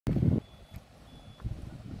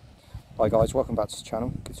Hi guys, welcome back to the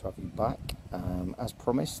channel. Good to have you back. As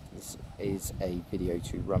promised, this is a video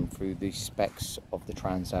to run through the specs of the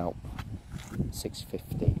Transalp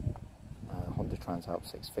 650, Honda Transalp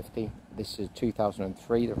 650. This is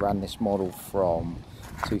 2003. They ran this model from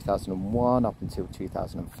 2001 up until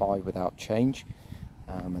 2005 without change,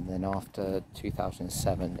 and then after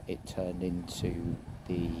 2007 it turned into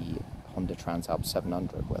the Honda Transalp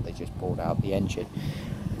 700, where they just brought out the engine.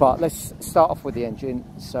 But let's start off with the engine.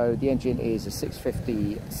 So the engine is a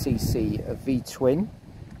 650cc V-twin,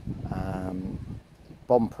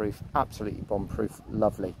 bomb-proof, absolutely bomb-proof,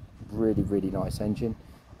 lovely, really nice engine,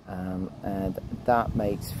 and that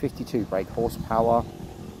makes 52 brake horsepower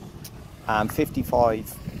and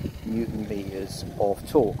 55 Newton meters of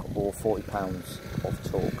torque, or 40 pounds of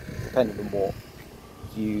torque, depending on what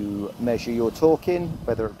you measure your torque in,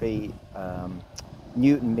 whether it be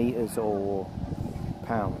Newton meters or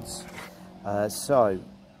pounds. So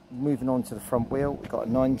moving on to the front wheel, we've got a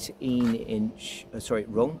 19-inch, we've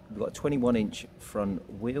got a 21-inch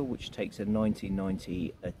front wheel, which takes a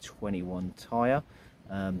 1990 21 tyre.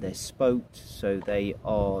 They're spoked, so they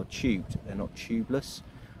are tubed, they're not tubeless,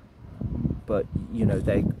 but you know,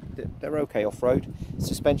 they're okay off-road.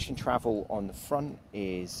 Suspension travel on the front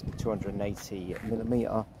is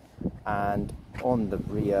 280mm, and on the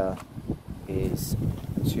rear is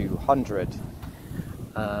 200.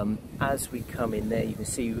 As we come in there, you can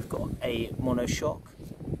see we've got a monoshock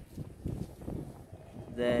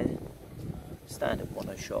there, standard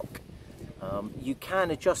monoshock. You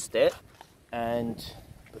can adjust it,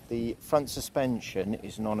 but the front suspension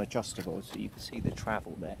is non-adjustable, so you can see the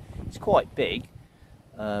travel there. It's quite big,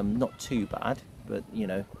 not too bad, but you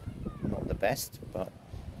know, not the best, but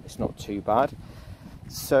it's not too bad.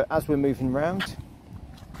 So as we're moving around,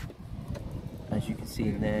 as you can see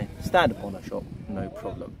in there, standard monoshock, no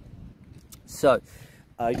problem. So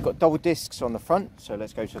you've got double discs on the front, so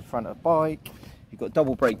let's go to the front of the bike. You've got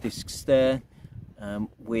double brake discs there,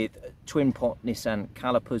 with twin pot Nissan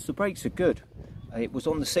calipers. The brakes are good. It was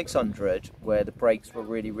on the 600 where the brakes were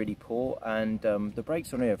really poor, and the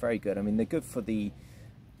brakes on here are very good. I mean, they're good for the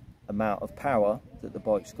amount of power that the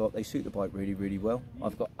bike's got. They suit the bike really well.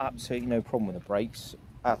 I've got absolutely no problem with the brakes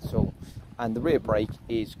at all, and the rear brake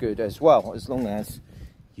is good as well, as long as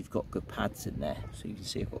you've got good pads in there. So you can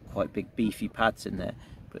see I've got quite big beefy pads in there,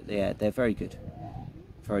 but yeah, they're very good,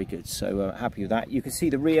 so happy with that. You can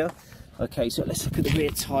see the rear. Okay, so let's look at the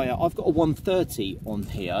rear tyre. I've got a 130 on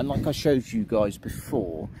here, and like I showed you guys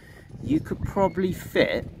before, you could probably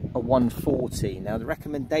fit a 140. Now the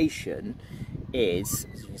recommendation is,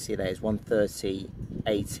 as you can see there, is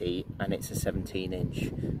 130/80, and it's a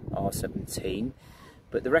 17-inch R17.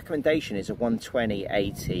 But the recommendation is a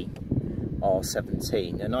 120/80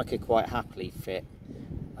 R17, and I could quite happily fit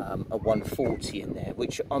a 140 in there,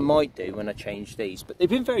 which I might do when I change these. But they've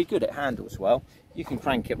been very good at handles. Well, you can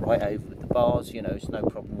crank it right over with the bars, you know, it's no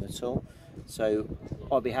problem at all. So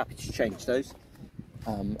I'll be happy to change those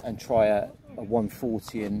and try a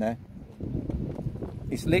 140 in there.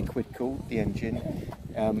 It's liquid cooled, the engine.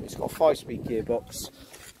 It's got a 5-speed gearbox.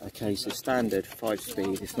 Okay, so standard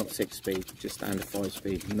 5-speed, it's not 6-speed, just standard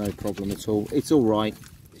 5-speed, no problem at all. It's all right.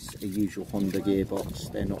 It's a usual Honda gearbox.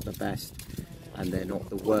 They're not the best, and they're not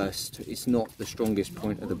the worst. It's not the strongest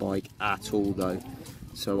point of the bike at all, though.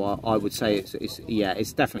 So I would say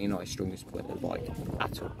it's definitely not the strongest point of the bike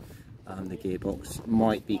at all. The gearbox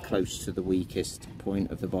might be close to the weakest point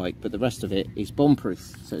of the bike, but the rest of it is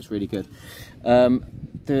bomb-proof, so it's really good.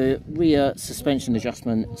 The rear suspension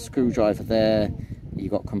adjustment screwdriver there. You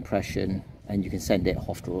got compression, and you can send it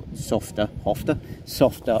softer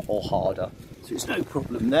or harder, so it's no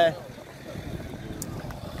problem there.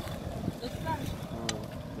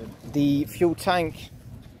 The fuel tank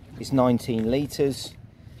is 19 litres.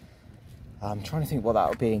 I'm trying to think what that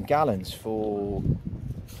would be in gallons for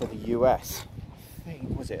the US. I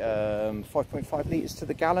think, was it 5.5 litres to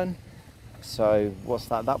the gallon? So what's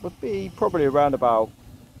that? That would be probably around about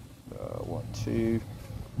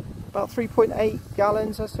about 3.8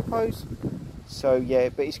 gallons, I suppose. So yeah,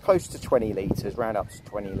 but it's close to 20 litres, round up to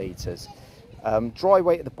 20 litres. Dry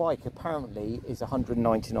weight of the bike apparently is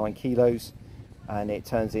 199 kilos, and it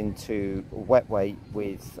turns into wet weight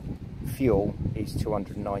with fuel is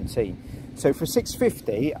 219. So for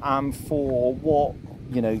 650, for what,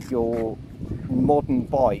 you know, your modern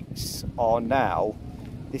bikes are now,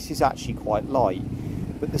 this is actually quite light.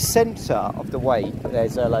 But the centre of the weight,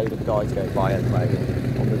 there's a load of guys going by at the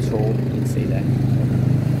moment on the tour, you can see there.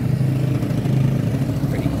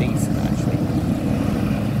 Pretty decent actually.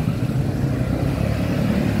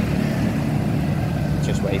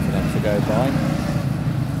 Just wait for them to go by.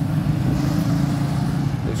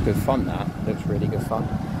 Looks good fun, that looks really good fun.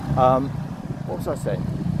 What was I saying?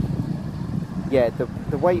 Yeah,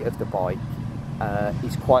 the weight of the bike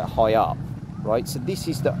is quite high up, right? So this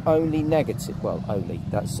is the only negative, well,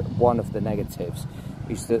 that's one of the negatives,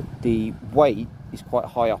 is that the weight is quite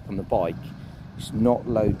high up on the bike. It's not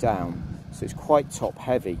low down, so it's quite top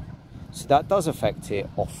heavy. So that does affect it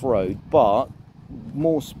off-road, but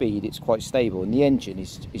more speed, it's quite stable, and the engine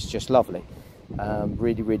is just lovely.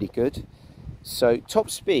 Really, really good. So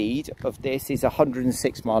top speed of this is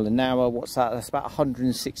 106 mile an hour. What's that? That's about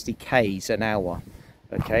 160 k's an hour.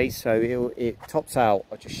 Okay, so it tops out,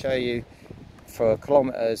 I'll just show you, for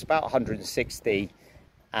kilometers about 160,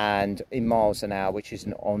 and in miles an hour, which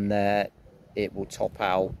isn't on there, it will top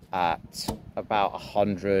out at about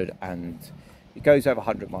 100, and it goes over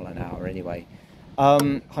 100 mile an hour anyway.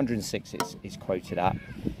 106 is quoted at.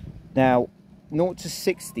 Now 0 to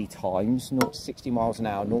 60 times, 0 to 60 miles an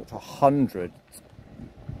hour, 0 to 100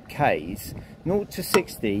 k's. 0 to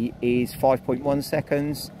 60 is 5.1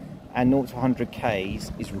 seconds, and 0 to 100 k's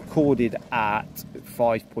is recorded at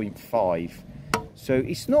 5.5. So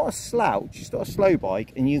it's not a slouch, it's not a slow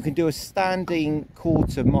bike, and you can do a standing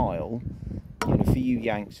quarter mile, you know, for you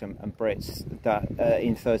Yanks and Brits, that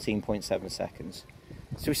in 13.7 seconds.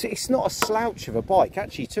 So it's not a slouch of a bike.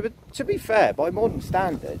 Actually, to be fair, by modern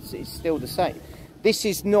standards, it's still the same. This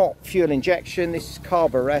is not fuel injection, this is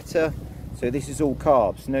carburetor. So this is all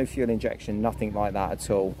carbs, no fuel injection, nothing like that at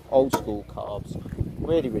all. Old school carbs,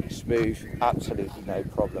 really, really smooth, absolutely no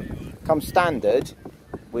problem. Comes standard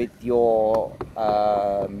with your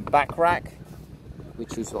back rack,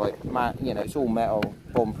 which is like, you know, it's all metal,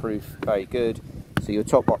 bomb-proof, very good. So your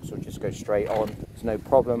top box will just go straight on, there's no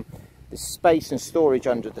problem. There's space and storage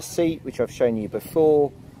under the seat, which I've shown you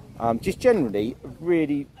before. Just generally, a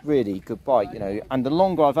really, really good bike, you know. And the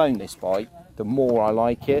longer I've owned this bike, the more I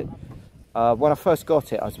like it. When I first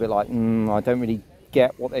got it, I was a bit like, I don't really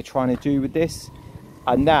get what they're trying to do with this.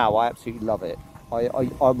 And now I absolutely love it.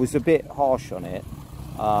 I was a bit harsh on it.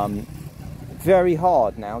 Very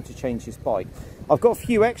hard now to change this bike. I've got a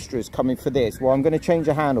few extras coming for this. Well, I'm going to change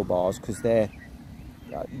the handlebars because they're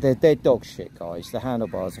dog shit, guys. The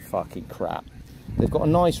handlebars are fucking crap. They've got a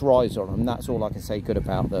nice rise on them, that's all I can say good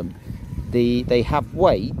about them. They have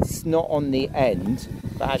weights not on the end,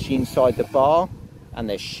 but actually inside the bar, and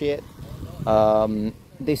they're shit.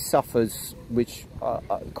 This suffers, which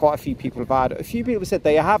quite a few people have had. A few people said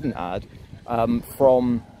they haven't had,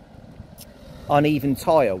 from uneven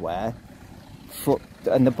tyre wear.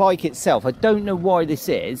 And the bike itself, I don't know why this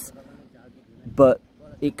is, but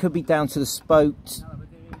it could be down to the spoked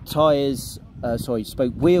tyres,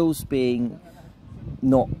 spoke wheels being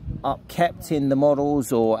not kept in the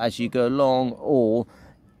models, or as you go along, or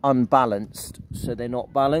unbalanced, so they're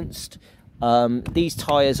not balanced. These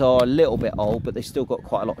tyres are a little bit old, but they've still got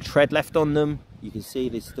quite a lot of tread left on them. You can see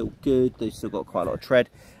they're still good, they've still got quite a lot of tread,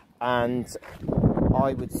 and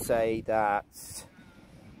I would say that,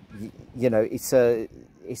 you know, it's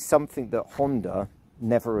something that Honda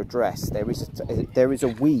never addressed. There is a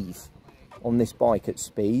weave on this bike at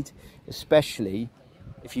speed, especially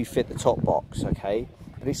if you fit the top box, okay?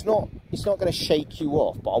 But it's not going to shake you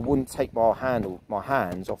off. But I wouldn't take my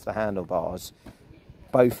hands off the handlebars,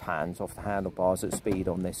 both hands off the handlebars at speed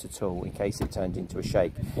on this at all, in case it turned into a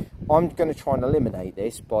shake. I'm going to try and eliminate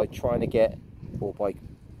this by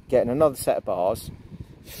getting another set of bars,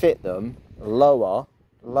 fit them lower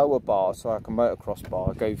bar, so like a motocross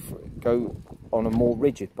bar, go on a more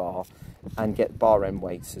rigid bar, and get bar end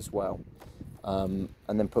weights as well, and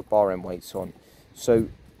then put bar end weights on. So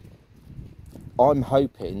I'm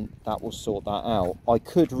hoping that will sort that out. I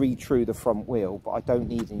could re-true the front wheel, but I don't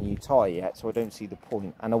need a new tyre yet, so I don't see the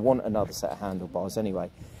point, and I want another set of handlebars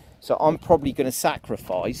anyway. So I'm probably going to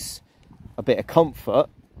sacrifice a bit of comfort,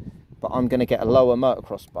 but I'm going to get a lower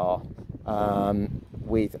motocross bar,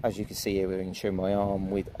 with, as you can see here, we can show my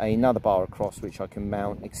arm, with another bar across which I can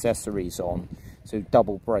mount accessories on, so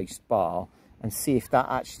double braced bar, and see if that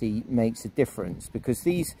actually makes a difference. Because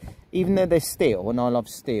these, even though they're steel, and I love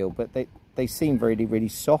steel, but they seem really, really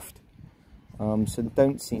soft, so they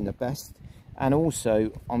don't seem the best. And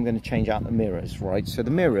also I'm going to change out the mirrors, right? So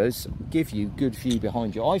the mirrors give you good view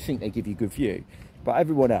behind you. I think they give you good view, but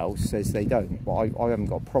everyone else says they don't. But I haven't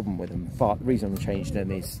got a problem with them. But the reason I'm changing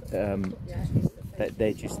them is that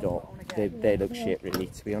they're just not, they look shit, really,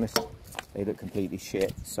 to be honest. They look completely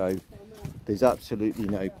shit, so there's absolutely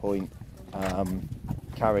no point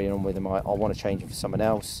carrying on with them. I want to change them for someone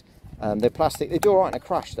else. They're plastic. They do all right in a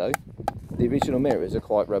crash though. The original mirrors are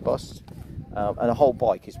quite robust, and the whole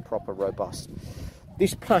bike is proper robust.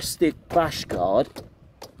 This plastic bash guard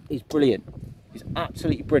is brilliant. It's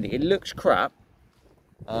absolutely brilliant. It looks crap,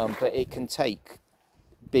 but it can take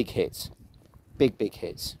big hits, big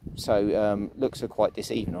hits. So looks are quite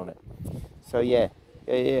deceiving on it. So yeah,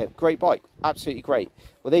 great bike, absolutely great.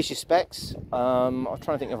 Well, there's your specs. I'm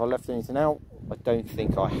trying to think if I left anything out. I don't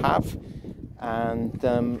think I have. And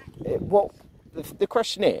the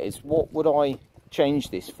question is, what would I change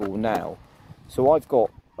this for now? So I've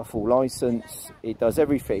got a full license. It does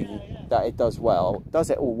everything that it does well. Does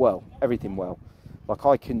it all well, everything well. Like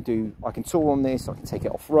I can tour on this, I can take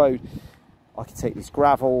it off-road, I can take this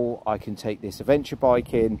gravel, I can take this adventure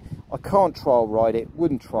bike in. I can't trial ride it,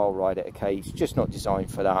 wouldn't trial ride it, okay, it's just not designed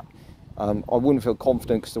for that. I wouldn't feel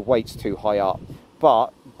confident because the weight's too high up.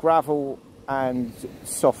 But gravel and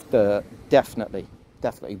soft dirt, definitely.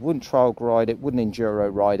 Wouldn't trial ride it, wouldn't enduro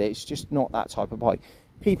ride it. It's just not that type of bike.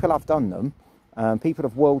 People have done them. People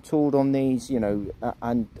have world toured on these, you know,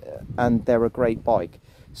 and they're a great bike.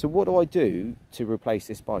 So what do I do to replace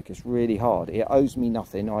this bike? It's really hard. It owes me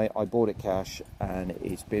nothing. I bought it cash and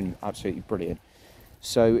it's been absolutely brilliant.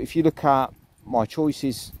 So if you look at my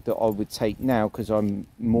choices that I would take now, because I'm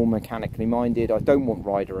more mechanically minded, I don't want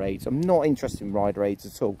rider aids. I'm not interested in rider aids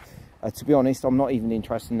at all. To be honest, I'm not even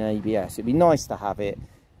interested in ABS. It'd be nice to have it,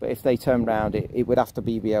 but if they turn around, it would have to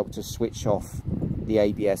be able to switch off the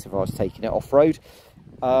ABS if I was taking it off-road.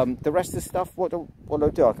 The rest of the stuff, what do I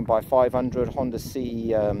do? I can buy 500 Honda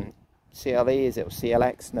CLE, is it, or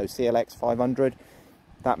CLX? No, CLX 500.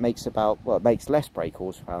 That makes about, well, it makes less brake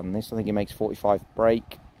horsepower than this. I think it makes 45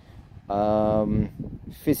 brake.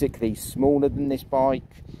 Physically smaller than this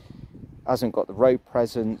bike. Hasn't got the road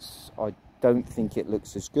presence. I don't think it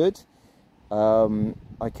looks as good.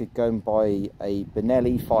 I could go and buy a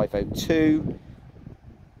Benelli 502.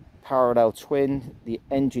 Parallel twin. The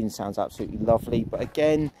engine sounds absolutely lovely, but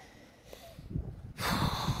again,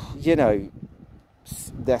 you know,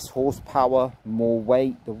 less horsepower, more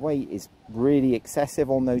weight. The weight is really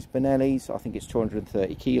excessive on those Benellis. I think it's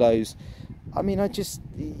 230 kilos. I mean, I just,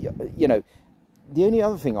 you know, the only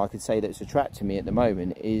other thing I could say that's attracting me at the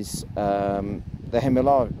moment is the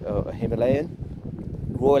Himalayan,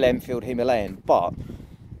 Royal Enfield Himalayan, but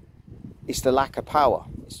it's the lack of power.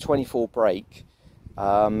 It's 24 brake.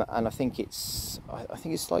 And I think it's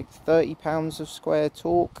like 30 pounds of square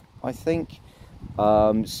torque, I think.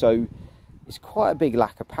 So it's quite a big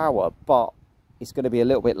lack of power, but it's going to be a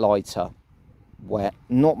little bit lighter, where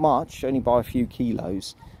not much, only by a few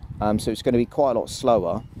kilos. So it's going to be quite a lot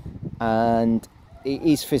slower, and it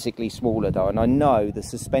is physically smaller though, and I know the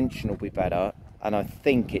suspension will be better, and I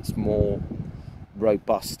think it's more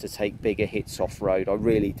robust to take bigger hits off-road. I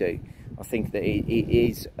really do. I think that it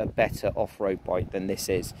is a better off-road bike than this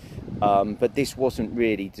is. But this wasn't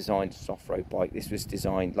really designed as an off-road bike. This was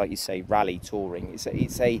designed, like you say, rally touring.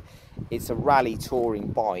 It's a rally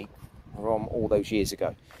touring bike from all those years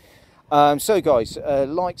ago. So guys,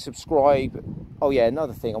 like, subscribe. Oh yeah,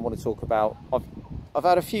 another thing I want to talk about. I've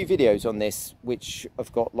had a few videos on this which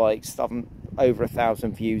have got like over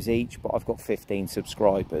 1,000 views each, but I've got 15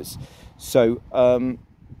 subscribers. So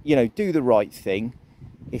you know, do the right thing.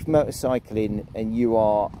 If motorcycling and you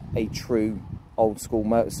are a true old school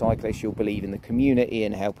motorcyclist, you'll believe in the community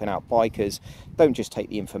and helping out bikers, don't just take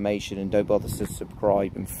the information and don't bother to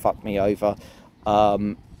subscribe and fuck me over.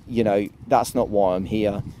 You know, that's not why I'm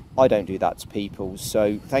here. I don't do that to people.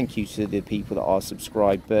 So thank you to the people that are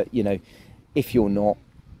subscribed, but you know, if you're not,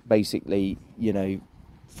 basically, you know,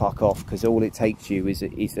 fuck off, because all it takes you is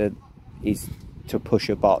to push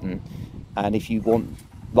a button. And if you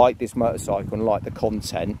like this motorcycle and like the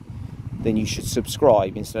content, then you should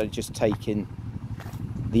subscribe instead of just taking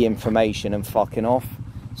the information and fucking off.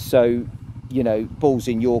 So, you know, balls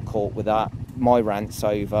in your court with that. My rant's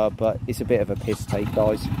over, but it's a bit of a piss take,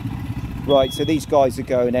 guys. Right, so these guys are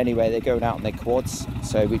going anyway. They're going out on their quads,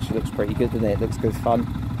 so which looks pretty good, doesn't it? It looks good fun,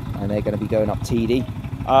 and they're going to be going up TD.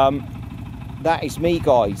 That is me,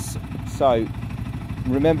 guys. So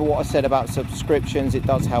remember what I said about subscriptions. It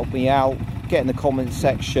does help me out. Get in the comments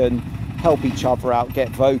section, help each other out, get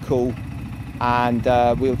vocal, and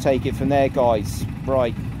we'll take it from there, guys.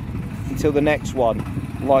 Right, until the next one,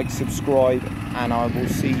 like, subscribe, and I will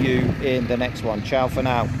see you in the next one. Ciao for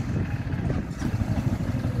now.